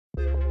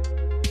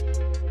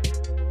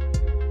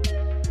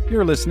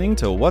You're listening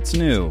to What's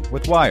New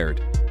with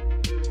Wired.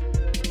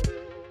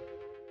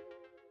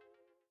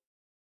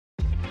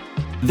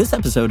 This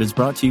episode is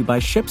brought to you by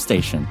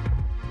ShipStation.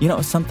 You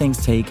know, some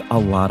things take a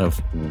lot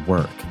of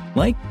work,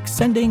 like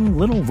sending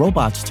little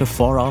robots to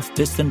far-off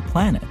distant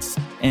planets.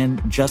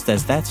 And just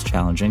as that's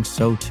challenging,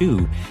 so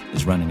too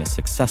is running a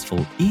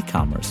successful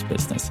e-commerce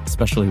business,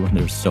 especially when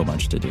there's so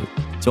much to do.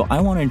 So I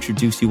want to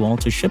introduce you all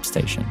to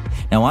ShipStation.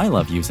 Now, I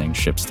love using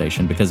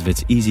ShipStation because of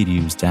its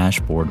easy-to-use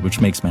dashboard,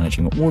 which makes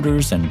managing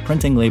orders and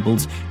printing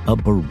labels a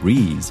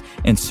breeze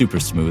and super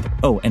smooth.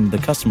 Oh, and the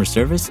customer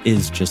service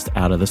is just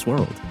out of this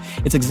world.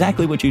 It's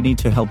exactly what you need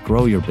to help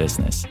grow your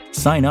business.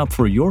 Sign up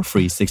for your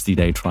free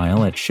 60-day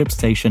trial at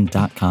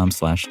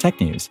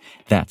shipstation.com/technews.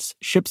 That's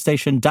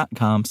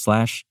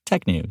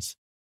shipstation.com/technews.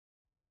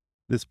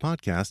 This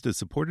podcast is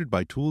supported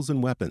by Tools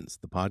and Weapons,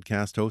 the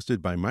podcast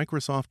hosted by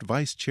Microsoft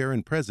Vice Chair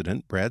and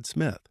President Brad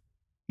Smith.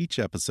 Each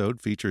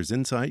episode features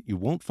insight you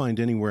won't find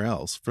anywhere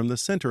else from the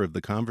center of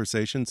the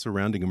conversation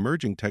surrounding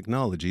emerging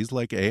technologies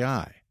like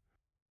AI.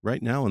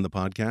 Right now on the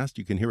podcast,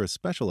 you can hear a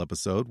special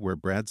episode where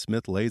Brad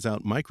Smith lays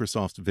out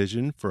Microsoft's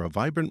vision for a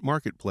vibrant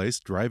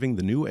marketplace driving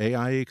the new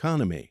AI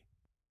economy.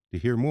 To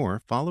hear more,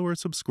 follow or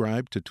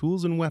subscribe to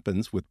Tools and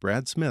Weapons with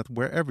Brad Smith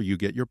wherever you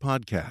get your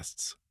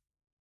podcasts.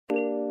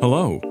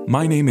 Hello,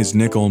 my name is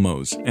Nick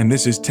Olmos, and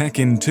this is Tech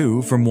in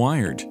 2 from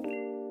Wired.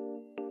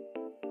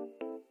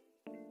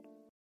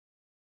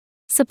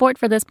 Support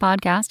for this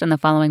podcast and the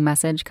following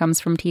message comes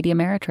from TD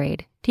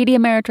Ameritrade. TD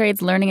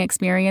Ameritrade's learning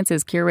experience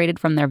is curated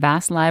from their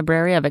vast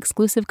library of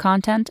exclusive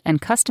content and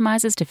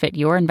customizes to fit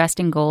your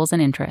investing goals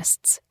and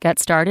interests. Get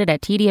started at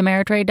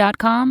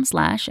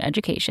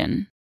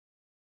tdameritrade.com/education.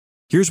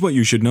 Here's what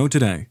you should know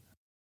today.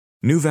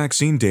 New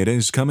vaccine data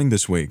is coming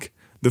this week.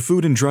 The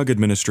Food and Drug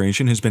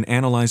Administration has been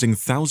analyzing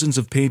thousands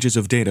of pages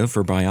of data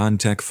for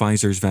BioNTech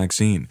Pfizer's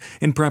vaccine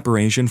in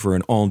preparation for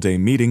an all-day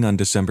meeting on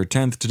December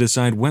 10th to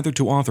decide whether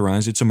to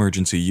authorize its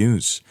emergency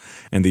use.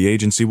 And the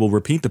agency will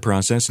repeat the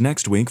process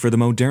next week for the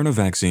Moderna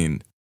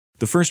vaccine.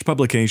 The first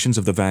publications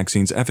of the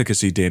vaccine's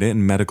efficacy data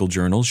in medical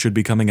journals should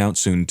be coming out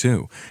soon,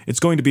 too. It's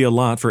going to be a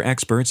lot for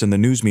experts and the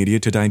news media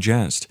to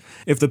digest.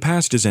 If the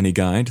past is any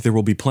guide, there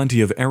will be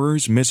plenty of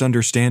errors,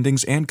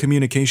 misunderstandings, and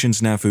communication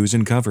snafus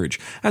in coverage,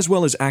 as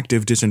well as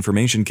active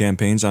disinformation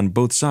campaigns on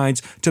both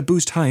sides to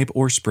boost hype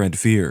or spread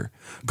fear.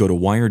 Go to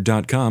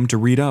Wired.com to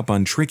read up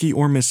on tricky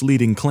or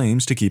misleading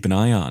claims to keep an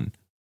eye on.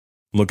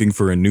 Looking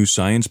for a new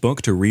science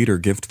book to read or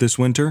gift this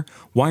winter?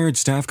 Wired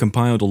staff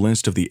compiled a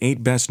list of the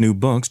 8 best new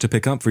books to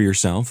pick up for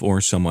yourself or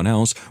someone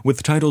else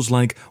with titles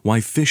like Why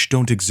Fish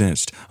Don't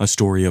Exist, A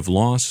Story of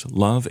Loss,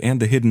 Love,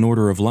 and the Hidden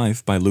Order of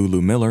Life by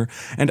Lulu Miller,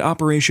 and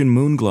Operation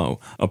Moonglow,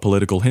 A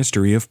Political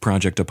History of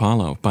Project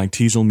Apollo by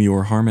Teasel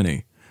Muir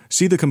Harmony.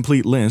 See the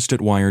complete list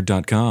at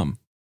Wired.com.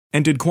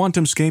 And did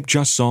QuantumScape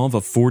just solve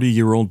a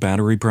 40-year-old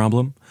battery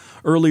problem?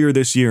 Earlier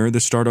this year, the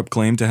startup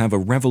claimed to have a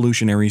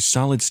revolutionary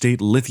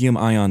solid-state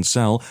lithium-ion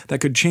cell that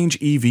could change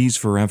EVs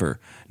forever.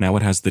 Now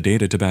it has the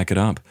data to back it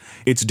up.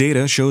 Its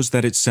data shows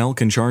that its cell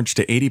can charge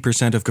to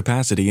 80% of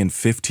capacity in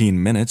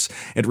 15 minutes.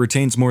 It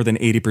retains more than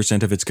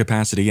 80% of its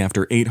capacity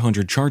after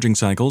 800 charging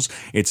cycles.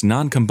 It's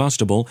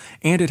non-combustible,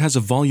 and it has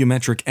a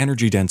volumetric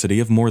energy density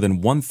of more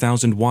than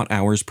 1,000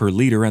 watt-hours per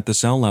liter at the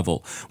cell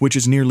level, which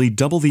is nearly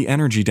double the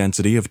energy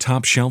density of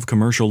top-shelf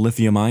commercial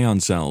lithium-ion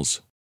cells.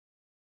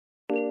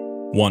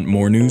 Want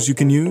more news you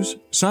can use?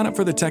 Sign up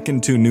for the Tech in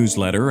 2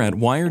 newsletter at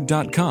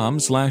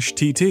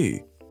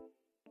wired.com/TT.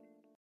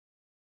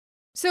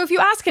 So if you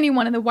ask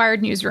anyone in the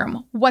Wired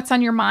newsroom, what's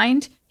on your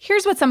mind?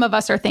 Here's what some of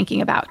us are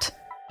thinking about.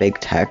 Big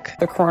tech,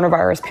 the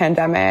coronavirus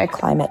pandemic,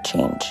 climate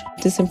change,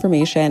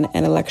 disinformation,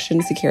 and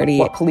election security.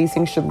 What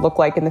policing should look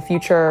like in the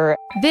future.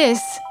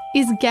 This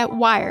is Get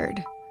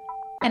Wired.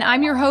 And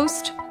I'm your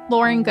host,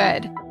 Lauren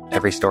Good.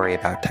 Every story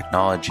about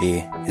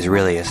technology is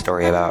really a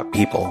story about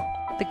people.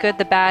 The good,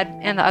 the bad,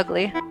 and the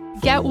ugly.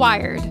 Get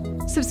Wired.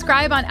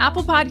 Subscribe on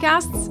Apple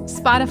Podcasts,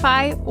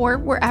 Spotify, or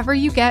wherever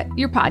you get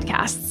your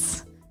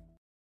podcasts.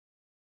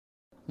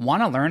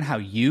 Want to learn how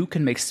you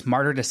can make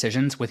smarter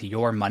decisions with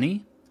your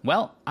money?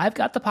 Well, I've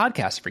got the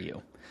podcast for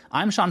you.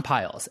 I'm Sean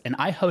Piles, and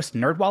I host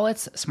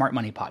NerdWallet's Smart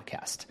Money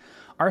Podcast.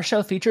 Our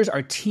show features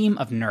our team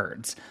of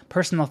nerds,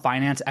 personal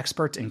finance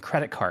experts in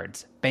credit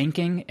cards,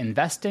 banking,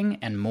 investing,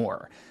 and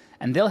more.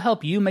 And they'll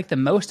help you make the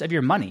most of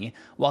your money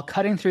while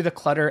cutting through the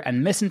clutter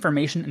and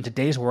misinformation in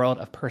today's world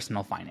of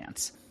personal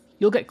finance.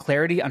 You'll get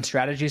clarity on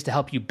strategies to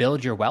help you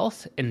build your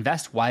wealth,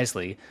 invest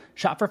wisely,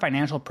 shop for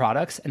financial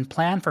products, and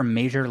plan for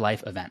major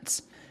life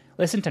events.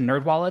 Listen to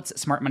NerdWallet's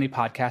Smart Money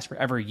Podcast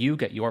wherever you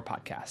get your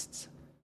podcasts.